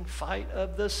boxing fight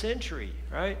of the century,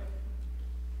 right?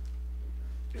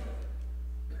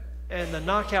 And the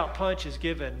knockout punch is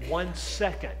given 1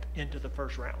 second into the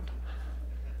first round.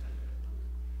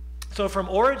 So from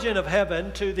origin of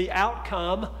heaven to the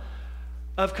outcome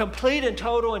of complete and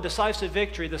total and decisive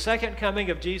victory, the second coming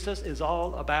of Jesus is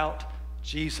all about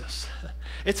Jesus.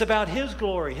 It's about his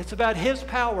glory. It's about his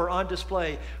power on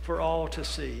display for all to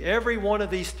see. Every one of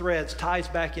these threads ties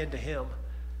back into him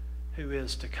who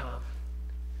is to come.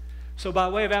 So by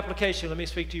way of application, let me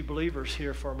speak to you believers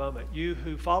here for a moment. You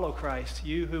who follow Christ,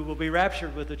 you who will be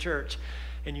raptured with the church,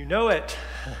 and you know it.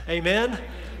 Amen?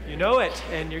 You know it,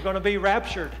 and you're going to be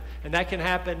raptured, and that can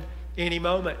happen any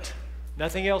moment.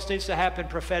 Nothing else needs to happen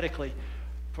prophetically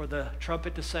for the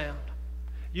trumpet to sound.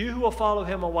 You who will follow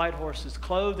him on white horses,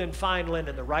 clothed in fine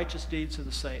linen, the righteous deeds of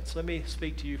the saints. Let me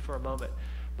speak to you for a moment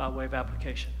by way of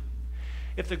application.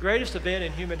 If the greatest event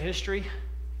in human history,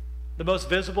 the most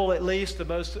visible at least, the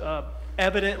most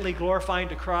evidently glorifying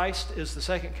to Christ is the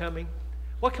second coming,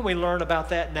 what can we learn about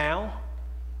that now?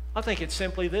 I think it's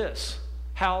simply this.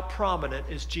 How prominent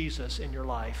is Jesus in your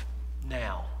life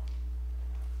now?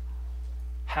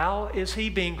 How is he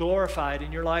being glorified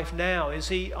in your life now? Is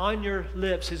he on your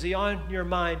lips? Is he on your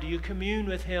mind? Do you commune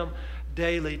with him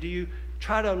daily? Do you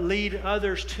try to lead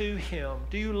others to him?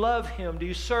 Do you love him? Do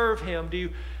you serve him? Do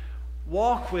you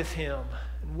walk with him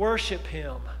and worship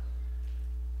him?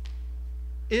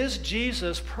 Is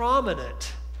Jesus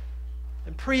prominent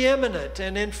and preeminent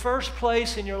and in first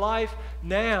place in your life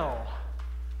now?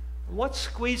 What's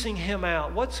squeezing him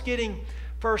out? What's getting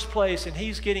first place and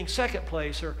he's getting second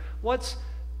place? Or what's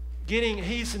getting,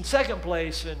 he's in second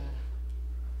place and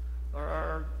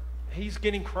or he's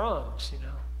getting crumbs, you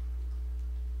know?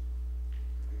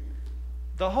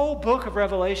 The whole book of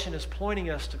Revelation is pointing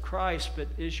us to Christ, but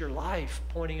is your life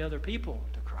pointing other people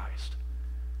to Christ?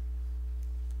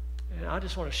 And I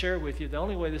just want to share with you, the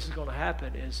only way this is going to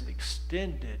happen is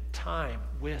extended time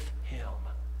with him.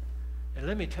 And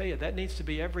let me tell you, that needs to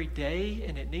be every day,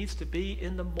 and it needs to be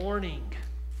in the morning.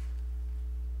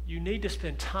 You need to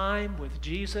spend time with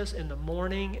Jesus in the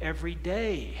morning every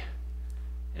day.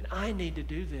 And I need to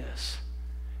do this.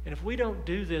 And if we don't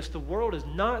do this, the world is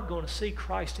not going to see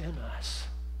Christ in us.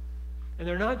 And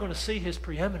they're not going to see his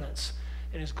preeminence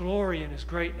and his glory and his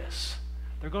greatness.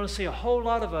 They're going to see a whole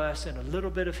lot of us and a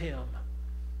little bit of him.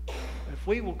 If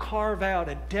we will carve out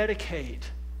and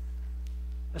dedicate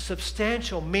a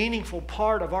substantial, meaningful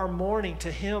part of our morning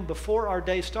to Him before our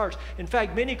day starts. In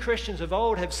fact, many Christians of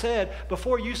old have said,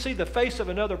 before you see the face of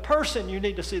another person, you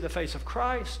need to see the face of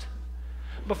Christ.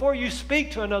 Before you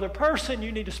speak to another person,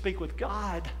 you need to speak with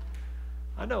God.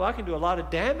 I know I can do a lot of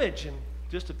damage in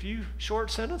just a few short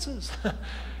sentences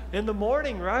in the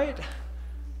morning, right?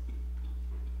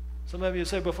 Some of you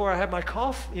say, before I have my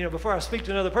coffee, before I speak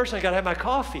to another person, I got to have my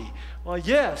coffee. Well,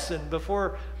 yes, and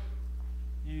before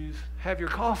you have your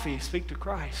coffee, speak to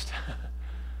Christ.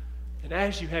 And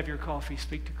as you have your coffee,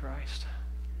 speak to Christ.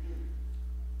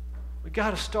 We've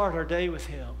got to start our day with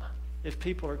Him if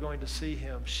people are going to see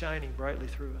Him shining brightly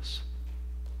through us.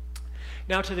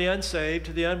 Now, to the unsaved,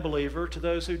 to the unbeliever, to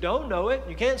those who don't know it,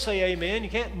 you can't say amen. You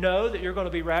can't know that you're going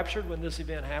to be raptured when this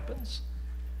event happens.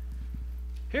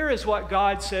 Here is what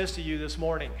God says to you this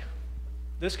morning.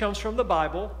 This comes from the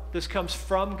Bible. This comes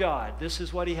from God. This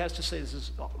is what He has to say. This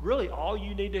is really all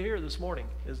you need to hear this morning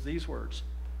is these words.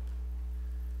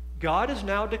 God is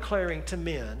now declaring to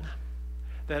men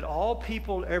that all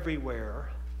people everywhere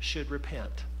should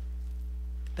repent.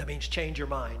 That means change your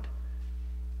mind.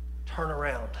 Turn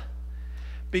around.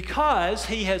 Because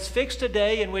He has fixed a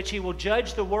day in which He will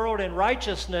judge the world in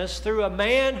righteousness through a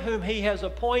man whom He has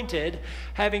appointed,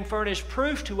 having furnished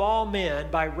proof to all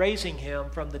men by raising Him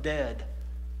from the dead.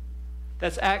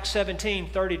 That's Acts 17,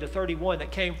 30 to 31, that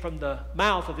came from the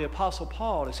mouth of the Apostle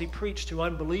Paul as he preached to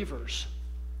unbelievers.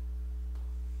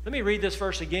 Let me read this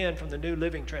verse again from the New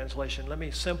Living Translation. Let me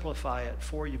simplify it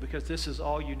for you because this is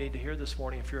all you need to hear this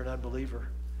morning if you're an unbeliever.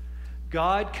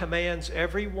 God commands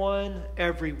everyone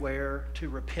everywhere to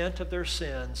repent of their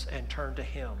sins and turn to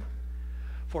Him.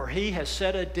 For He has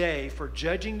set a day for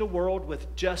judging the world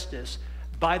with justice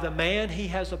by the man He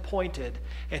has appointed,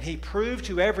 and He proved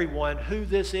to everyone who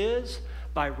this is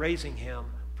by raising Him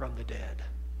from the dead.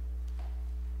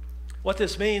 What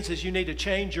this means is you need to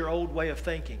change your old way of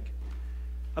thinking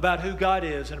about who God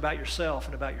is and about yourself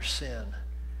and about your sin.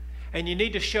 And you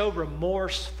need to show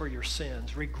remorse for your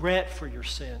sins, regret for your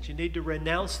sins. You need to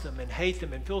renounce them and hate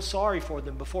them and feel sorry for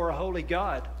them before a holy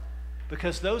God,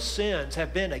 because those sins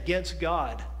have been against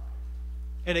God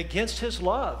and against His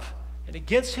love and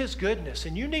against His goodness.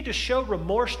 And you need to show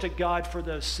remorse to God for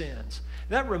those sins.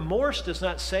 That remorse does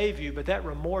not save you, but that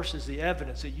remorse is the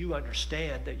evidence that you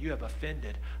understand that you have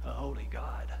offended a holy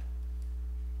God.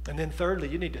 And then thirdly,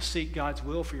 you need to seek God's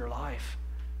will for your life,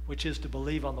 which is to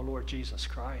believe on the Lord Jesus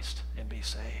Christ and be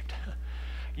saved.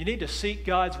 You need to seek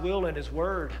God's will in His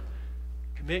Word.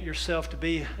 Commit yourself to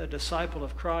be a disciple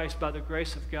of Christ by the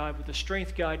grace of God, with the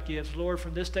strength God gives. Lord,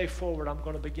 from this day forward, I'm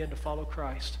going to begin to follow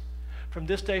Christ. From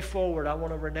this day forward, I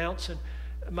want to renounce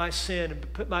my sin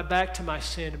and put my back to my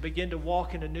sin and begin to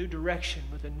walk in a new direction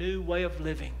with a new way of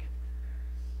living.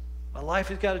 My life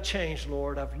has got to change,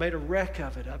 Lord. I've made a wreck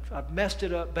of it. I've messed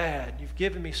it up bad. You've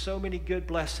given me so many good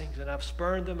blessings, and I've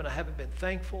spurned them, and I haven't been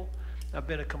thankful. I've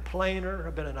been a complainer.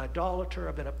 I've been an idolater.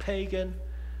 I've been a pagan.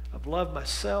 I've loved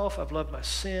myself. I've loved my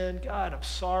sin. God, I'm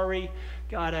sorry.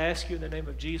 God, I ask you in the name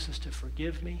of Jesus to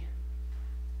forgive me.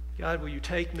 God, will you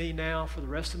take me now for the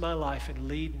rest of my life and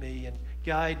lead me and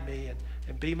guide me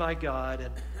and be my God,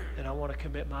 and I want to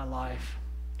commit my life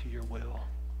to your will.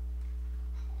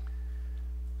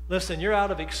 Listen, you're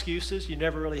out of excuses. You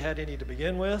never really had any to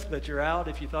begin with, but you're out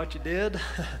if you thought you did.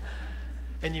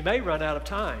 And you may run out of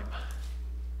time.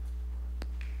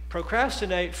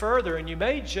 Procrastinate further, and you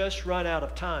may just run out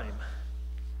of time.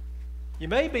 You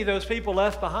may be those people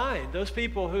left behind, those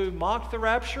people who mocked the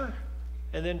rapture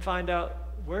and then find out,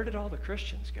 where did all the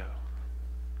Christians go?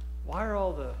 Why are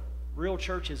all the real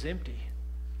churches empty?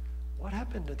 What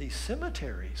happened to these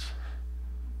cemeteries?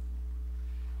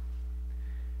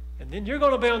 And then you're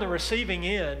going to be on the receiving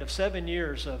end of 7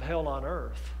 years of hell on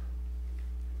earth.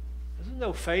 This is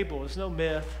no fable. There's no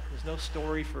myth. There's no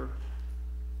story for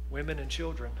women and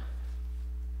children.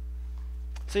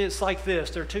 See, it's like this.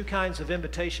 There are two kinds of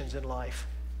invitations in life.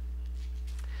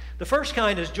 The first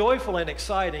kind is joyful and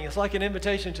exciting. It's like an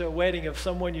invitation to a wedding of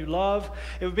someone you love.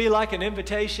 It would be like an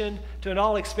invitation to an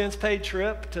all-expense-paid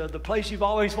trip to the place you've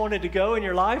always wanted to go in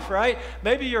your life, right?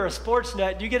 Maybe you're a sports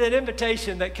nut. You get an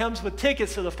invitation that comes with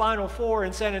tickets to the Final Four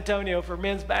in San Antonio for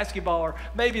men's basketball, or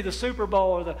maybe the Super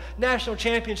Bowl or the national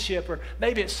championship, or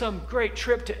maybe it's some great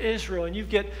trip to Israel, and you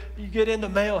get in the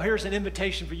mail, here's an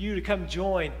invitation for you to come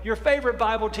join your favorite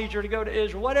Bible teacher to go to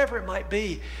Israel, whatever it might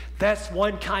be. That's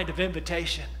one kind of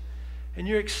invitation. And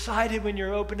you're excited when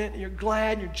you're opening it, and you're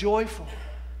glad, and you're joyful.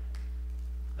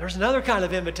 There's another kind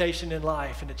of invitation in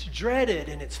life, and it's dreaded,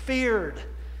 and it's feared. It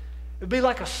would be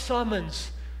like a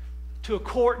summons to a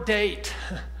court date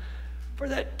for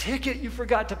that ticket you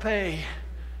forgot to pay.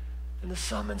 And the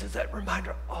summons is that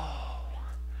reminder, oh,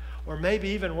 Or maybe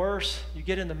even worse, you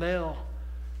get in the mail,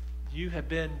 you have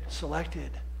been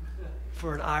selected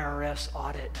for an IRS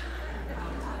audit.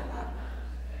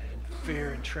 And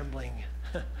fear and trembling.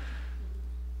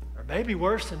 Or maybe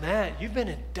worse than that, you've been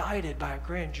indicted by a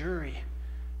grand jury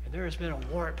and there has been a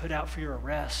warrant put out for your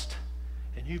arrest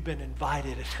and you've been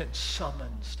invited and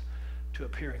summoned to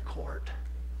appear in court.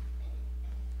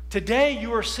 Today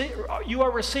you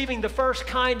are receiving the first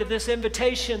kind of this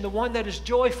invitation, the one that is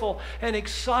joyful and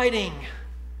exciting.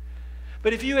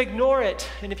 But if you ignore it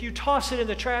and if you toss it in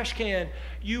the trash can,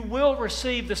 you will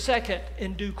receive the second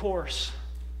in due course.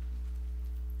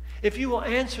 If you will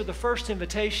answer the first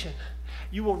invitation,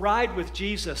 you will ride with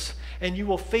Jesus and you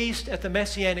will feast at the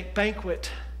Messianic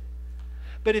banquet.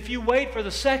 But if you wait for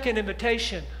the second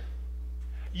invitation,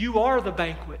 you are the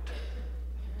banquet.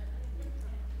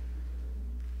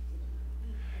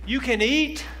 You can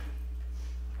eat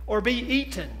or be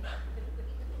eaten.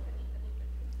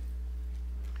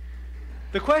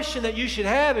 The question that you should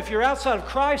have if you're outside of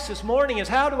Christ this morning is,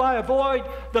 how do I avoid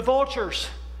the vultures?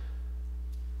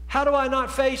 How do I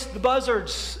not face the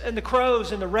buzzards and the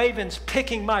crows and the ravens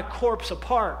picking my corpse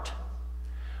apart?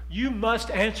 You must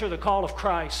answer the call of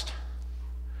Christ.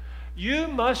 You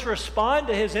must respond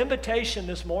to his invitation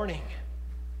this morning.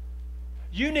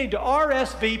 You need to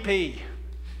RSVP.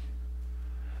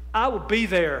 I will be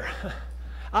there.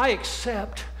 I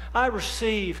accept. I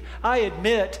receive. I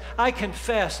admit. I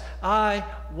confess. I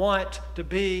want to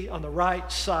be on the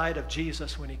right side of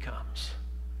Jesus when he comes.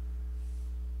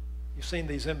 You've seen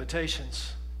these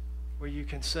invitations where you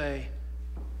can say,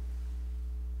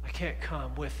 I can't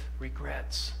come with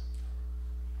regrets.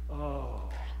 Oh.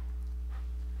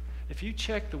 If you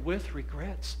check the with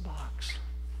regrets box,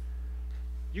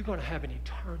 you're going to have an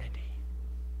eternity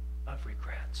of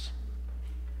regrets.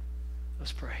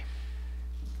 Let's pray.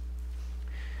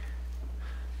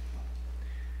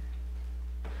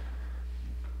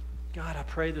 God, I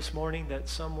pray this morning that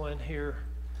someone here,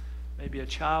 maybe a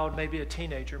child, maybe a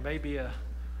teenager, maybe an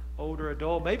older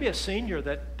adult, maybe a senior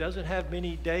that doesn't have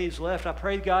many days left. I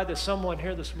pray, God, that someone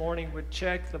here this morning would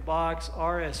check the box,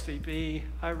 RSVP,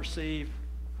 I receive,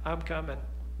 I'm coming,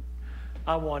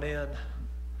 I want in.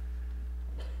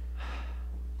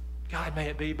 God, may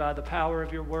it be by the power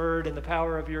of your word and the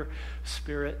power of your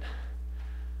Spirit.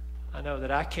 I know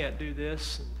that I can't do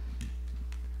this. And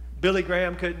Billy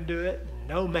Graham couldn't do it.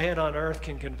 No man on earth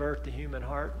can convert the human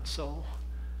heart and soul.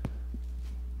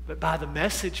 But by the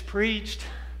message preached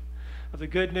of the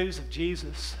good news of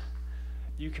Jesus,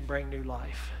 you can bring new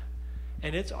life.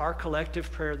 And it's our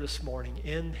collective prayer this morning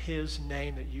in his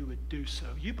name that you would do so.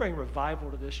 You bring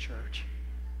revival to this church.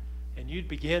 And you'd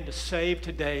begin to save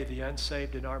today the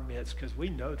unsaved in our midst, because we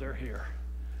know they're here.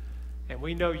 And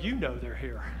we know you know they're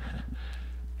here.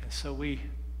 And so we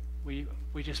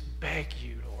just beg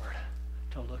you, Lord,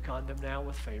 to look on them now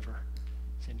with favor.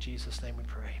 It's in Jesus' name we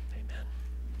pray. Amen.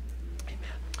 Amen.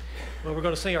 Well, we're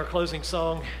going to sing our closing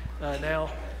song now.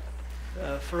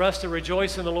 For us to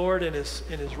rejoice in the Lord in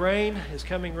his reign, his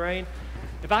coming reign.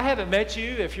 If I haven't met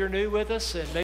you, if you're new with us, and maybe